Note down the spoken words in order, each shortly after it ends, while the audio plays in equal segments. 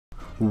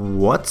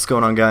What's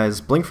going on, guys?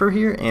 blinkFRO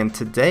here, and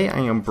today I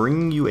am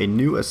bringing you a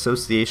new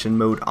association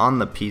mode on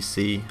the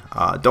PC.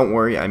 Don't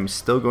worry, I'm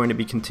still going to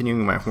be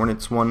continuing my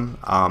Hornets one.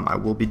 I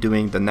will be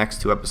doing the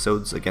next two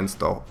episodes against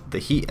the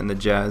Heat and the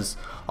Jazz.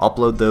 I'll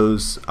upload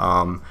those,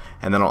 and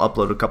then I'll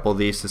upload a couple of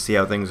these to see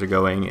how things are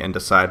going and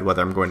decide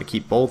whether I'm going to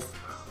keep both,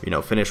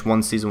 finish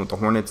one season with the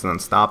Hornets and then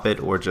stop it,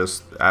 or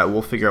just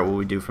we'll figure out what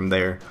we do from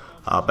there.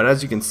 But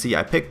as you can see,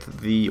 I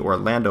picked the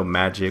Orlando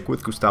Magic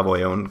with Gustavo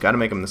Ayón. Got to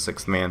make him the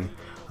sixth man.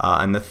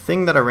 And the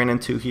thing that I ran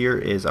into here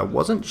is I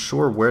wasn't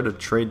sure where to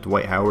trade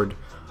Dwight Howard.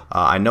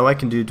 I know I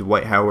can do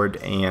Dwight Howard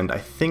and I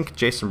think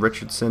Jason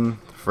Richardson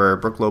for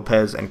Brook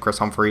Lopez and Chris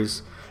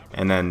Humphries,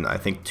 and then I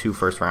think 2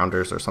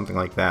 first-rounders or something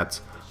like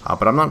that.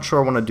 But I'm not sure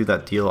I want to do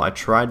that deal. I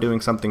tried doing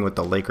something with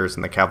the Lakers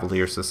and the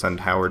Cavaliers to send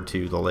Howard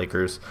to the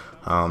Lakers,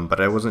 but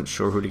I wasn't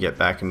sure who to get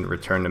back in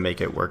return to make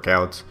it work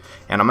out.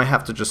 And I might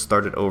have to just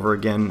start it over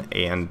again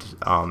and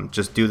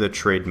just do the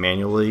trade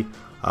manually.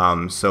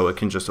 So it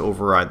can just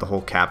override the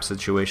whole cap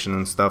situation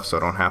and stuff, so I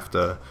don't have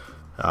to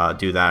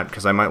do that,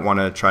 because I might want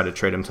to try to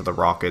trade him to the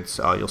Rockets.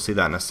 You'll see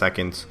that in a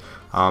second.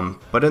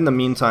 But in the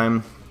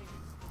meantime,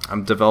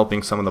 I'm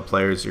developing some of the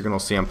players. You're going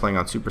to see I'm playing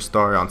on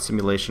Superstar, on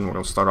Simulation. We're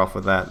going to start off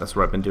with that. That's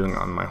what I've been doing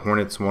on my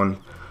Hornets one.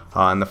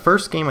 And the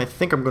first game I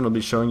think I'm going to be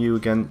showing you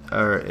again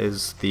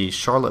is the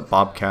Charlotte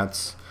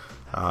Bobcats.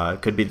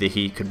 It could be the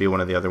Heat, could be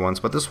one of the other ones,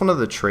 but this is one of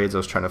the trades I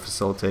was trying to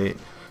facilitate.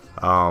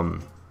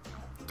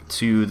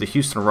 To the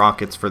Houston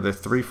Rockets for their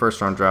 3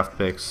 first-round draft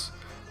picks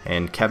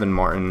and Kevin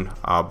Martin,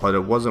 but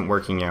it wasn't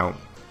working out.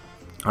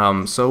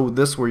 So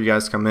this is where you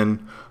guys come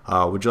in.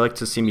 Would you like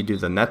to see me do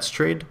the Nets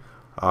trade,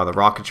 the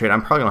Rocket trade?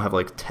 I'm probably gonna have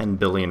like 10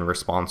 billion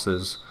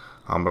responses,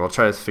 but I'll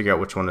try to figure out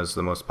which one is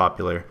the most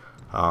popular,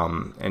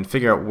 and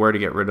figure out where to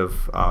get rid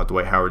of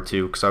Dwight Howard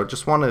too, because I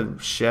just want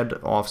to shed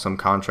off some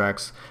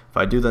contracts. If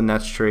I do the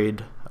Nets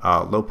trade,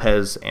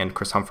 Lopez and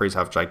Chris Humphries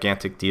have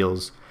gigantic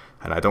deals,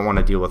 and I don't want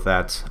to deal with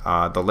that.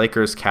 The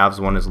Lakers-Cavs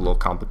one is a little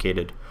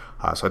complicated,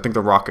 so I think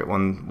the Rocket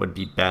one would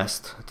be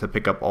best to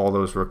pick up all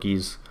those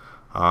rookies.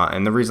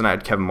 And the reason I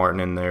had Kevin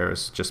Martin in there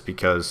is just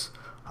because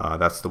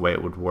that's the way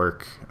it would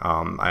work.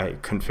 I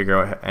couldn't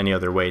figure out any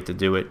other way to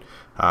do it.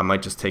 I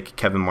might just take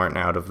Kevin Martin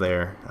out of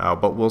there,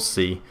 but we'll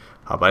see.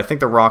 But I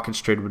think the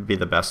Rockets trade would be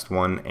the best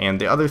one.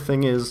 And the other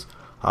thing is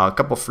a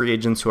couple free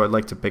agents who I'd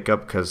like to pick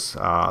up, because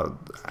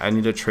I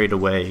need to trade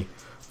away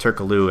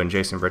Turkoglu and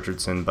Jason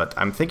Richardson, but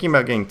I'm thinking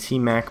about getting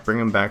T-Mac, bring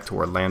him back to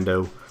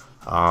Orlando.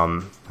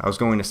 I was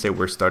going to say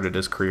where he started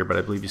his career, but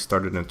I believe he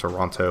started in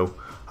Toronto.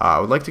 I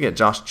would like to get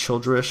Josh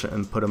Childress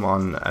and put him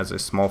on as a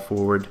small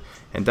forward,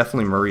 and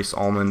definitely Morris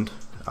Allman,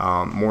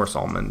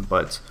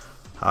 but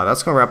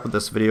that's going to wrap up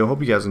this video. Hope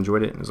you guys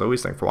enjoyed it, and as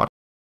always, thanks for watching.